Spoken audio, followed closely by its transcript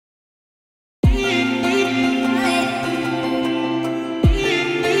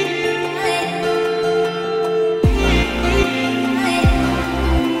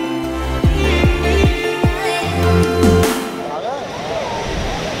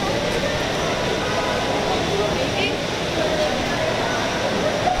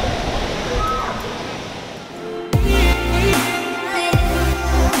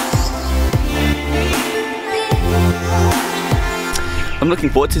looking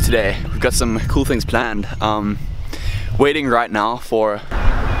forward to today. We've got some cool things planned. Waiting right now for...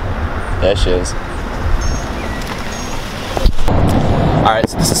 There she is. Alright,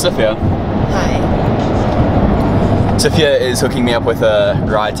 so this is Sophia. Hi. Sophia is hooking me up with a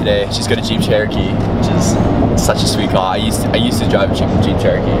ride today. She's got a Jeep Cherokee, which is such a sweet car. I used to drive a Jeep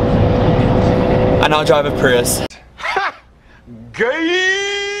Cherokee. I now drive a Prius. Ha!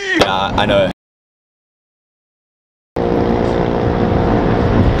 Gay! Yeah, I know.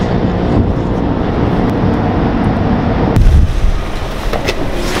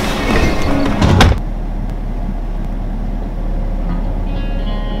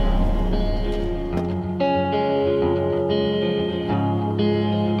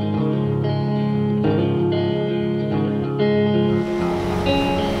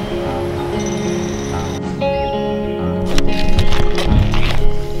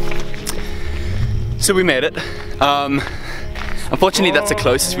 So we made it. Unfortunately, that's the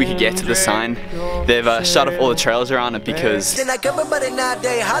closest we could get to the sign. They've shut off all the trails around it because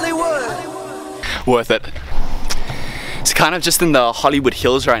worth it. It's kind of just in the Hollywood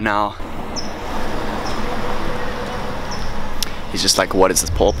Hills right now. He's just like, what is this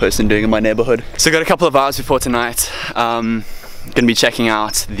poor person doing in my neighborhood? So got a couple of hours before tonight. Gonna be checking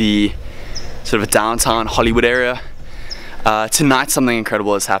out the sort of downtown Hollywood area. Tonight something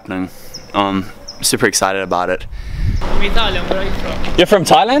incredible is happening. Super excited about it. From Italian, where are you from? You're from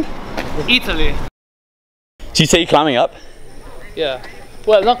Thailand? Italy. So you say you're climbing up? Yeah.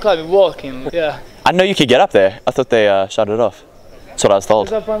 Well, not climbing, walking. Yeah. I know you could get up there. I thought they shut it off. That's what I was told.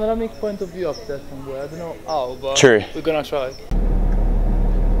 There's a panoramic point of view up there somewhere. I don't know how, but true. We're gonna try.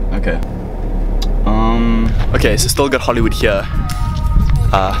 Okay. Okay, so still got Hollywood here.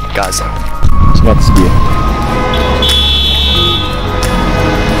 Guys, check out this view.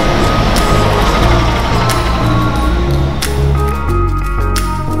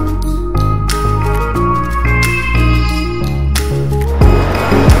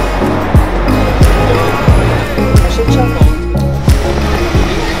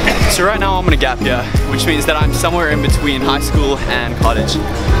 So right now I'm on a gap year, which means that I'm somewhere in between high school and college.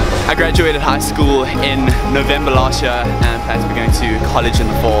 I graduated high school in November last year and plan to be going to college in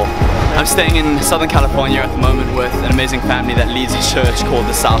the fall. I'm staying in Southern California at the moment with an amazing family that leads a church called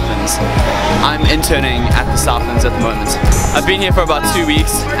the Southlands. I'm interning at the Southlands at the moment. I've been here for about 2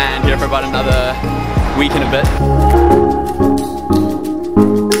 weeks and here for about another week and a bit.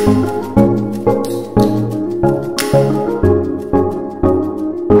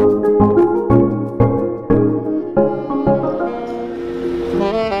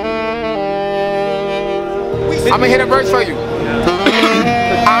 I'm gonna hit a verse for you.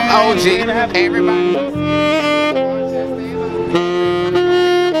 I'm OG, everybody.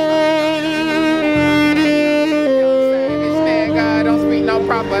 This nigga don't speak no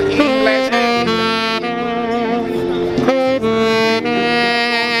proper English.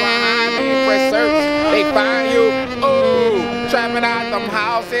 They find you, ooh, trapping out them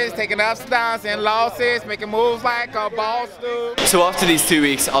houses, taking ups, downs, and losses, making moves like a boss do. So after these 2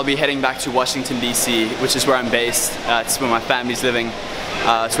 weeks, I'll be heading back to Washington, D.C., which is where I'm based. It's where my family's living.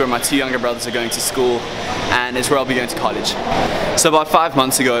 It's where my 2 younger brothers are going to school, and it's where I'll be going to college. So about 5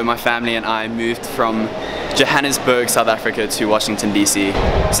 months ago, my family and I moved from Johannesburg, South Africa to Washington, D.C.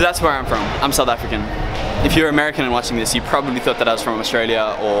 So that's where I'm from. I'm South African. If you're American and watching this, you probably thought that I was from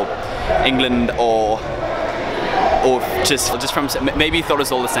Australia or England or just from, maybe you thought it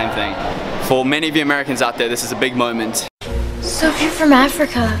was all the same thing. For many of you Americans out there, this is a big moment. So if you're from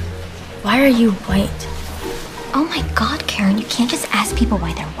Africa, why are you white? Oh my God, Karen, you can't just ask people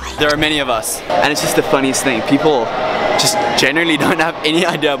why they're white. There are many of us, and it's just the funniest thing. People just generally don't have any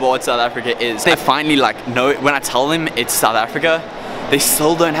idea about what South Africa is. They finally know, when I tell them it's South Africa, they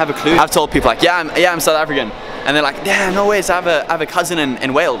still don't have a clue. I've told people like, yeah, I'm South African. And they're like, yeah, no ways, I have a cousin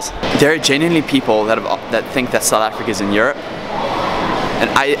in Wales. There are genuinely people that think that South Africa is in Europe. And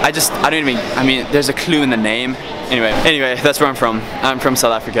I mean, there's a clue in the name. Anyway, that's where I'm from. I'm from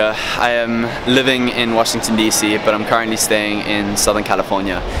South Africa. I am living in Washington, D.C., but I'm currently staying in Southern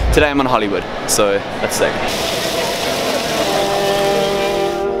California. Today I'm on Hollywood, so that's sick.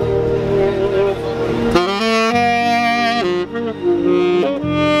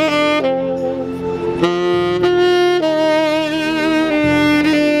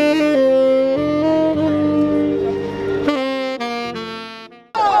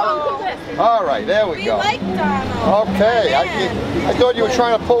 All right, there we go. Like Donald. Okay, I thought you were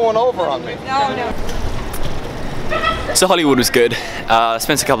trying to pull one over on me. No. So Hollywood was good.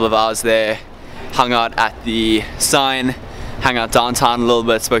 Spent a couple of hours there, hung out at the sign, hung out downtown a little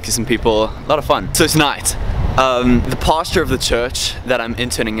bit, spoke to some people, a lot of fun. So tonight, The pastor of the church that I'm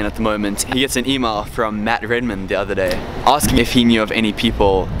interning in at the moment, he gets an email from Matt Redman the other day asking if he knew of any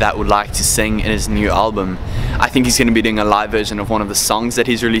people that would like to sing in his new album. I think he's going to be doing a live version of one of the songs that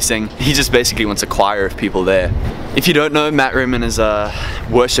he's releasing. He just basically wants a choir of people there. If you don't know, Matt Redman is a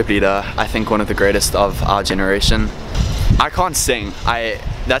worship leader, I think one of the greatest of our generation. I can't sing.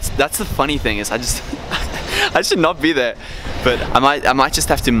 That's the funny thing is I should not be there. But I might just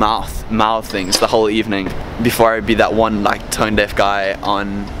have to mouth things the whole evening before I be that one like tone deaf guy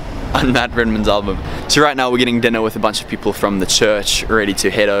on Matt Redman's album. So right now we're getting dinner with a bunch of people from the church, ready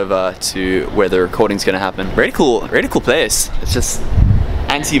to head over to where the recording's gonna happen. Really cool place. It's just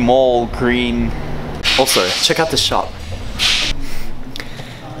anti-mall, green. Also, check out the shop.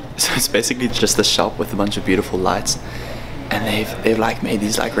 So it's basically just a shop with a bunch of beautiful lights, and they've like made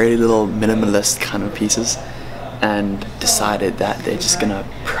these like really little minimalist kind of pieces, and decided that they're just gonna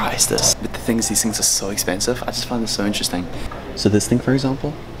price this. But the thing is, these things are so expensive. I just find this so interesting. So this thing, for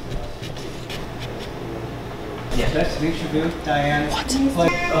example. Yeah. Nice to meet you, Diane. What?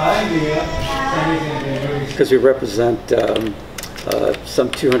 Because we represent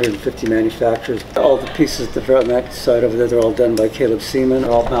some 250 manufacturers. All the pieces on that side over there, they're all done by Caleb Seaman.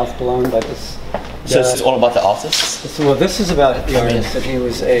 They're all mouth blown by this. So this is all about the artists? So, well, this is about the artist, and he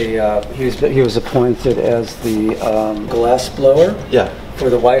was appointed as the glass blower for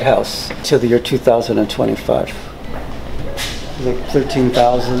the White House till the year 2025. Like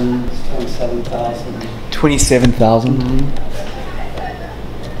 13,000, 27,000. 27,000. Mm-hmm.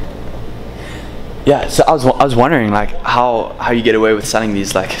 Yeah. So I was wondering like how you get away with selling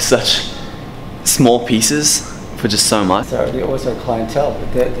these like such small pieces for just so much. It was our clientele,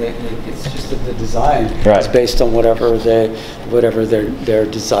 but it's just that the design Right. is based on whatever their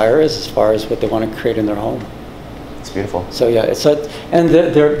desire is as far as what they want to create in their home. It's beautiful. So yeah, and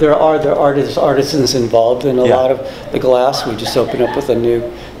there are artisans involved in a lot of the glass. We just opened up with a new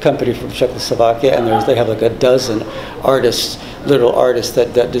company from Czechoslovakia, and they have like a dozen little artists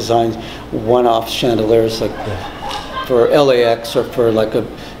that design one-off chandeliers like for LAX or for like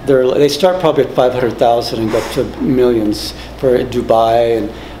they start probably at 500,000 and go up to millions for Dubai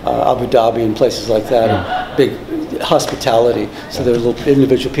and Abu Dhabi and places like that. And big hospitality. So they're little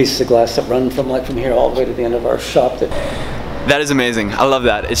individual pieces of glass that run from here all the way to the end of our shop. That is amazing. I love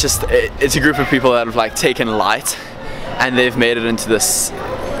that. It's just it's a group of people that have like taken light and they've made it into this.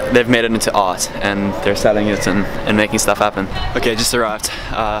 They've made it into art and they're selling it and making stuff happen. Okay, just arrived.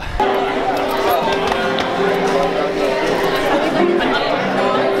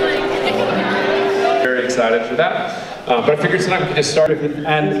 Very excited for that. But I figured tonight we could just start and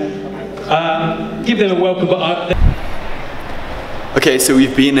give them a welcome. Okay, so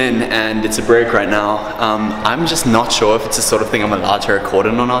we've been in and it's a break right now. I'm just not sure if it's the sort of thing I'm allowed to record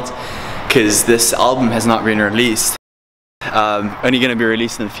in or not, because this album has not been released. Only going to be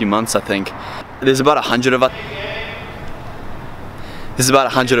released in a few months, I think. There's about 100 of us. There's about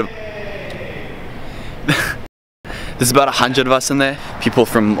 100 of us in there, people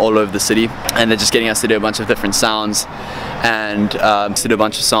from all over the city, and they're just getting us to do a bunch of different sounds and to do a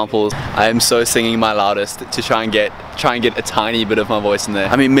bunch of samples. I am so singing my loudest to try and get a tiny bit of my voice in there.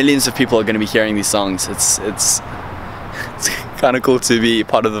 I mean, millions of people are going to be hearing these songs. It's kind of cool to be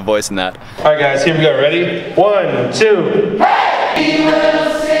part of the voice in that. All right, guys, here we go. Ready? 1, 2. We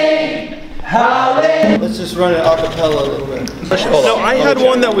will sing hallelujah. Let's just run it a cappella a little bit. No, I had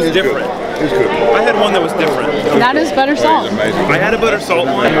one that was different. I had one that was different. That is butter salt. I had a butter salt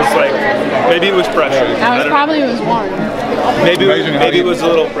one. It was like, maybe it was pressure. That was probably was warm. Maybe it was a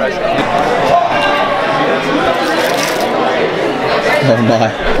little pressure. Oh my.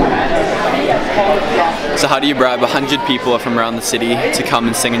 So how do you bribe 100 people from around the city to come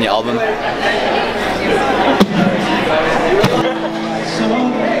and sing in your album?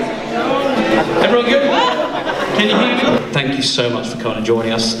 Everyone good? Can you hear me? Thank you so much for coming and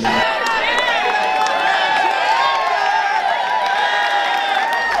joining us. Are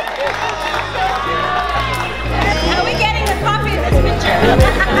we getting the coffee in this picture?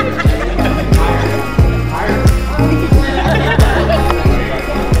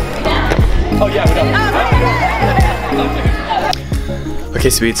 Oh yeah, we done. Okay,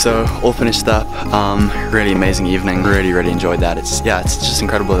 sweet. So all finished up. Really amazing evening. Really enjoyed that. It's just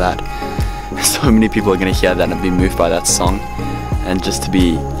incredible that so many people are gonna hear that and be moved by that song, and just to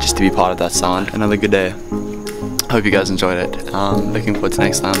be part of that sound. Another good day. Hope you guys enjoyed it. Looking forward to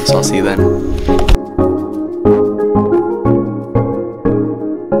next time. So I'll see you then.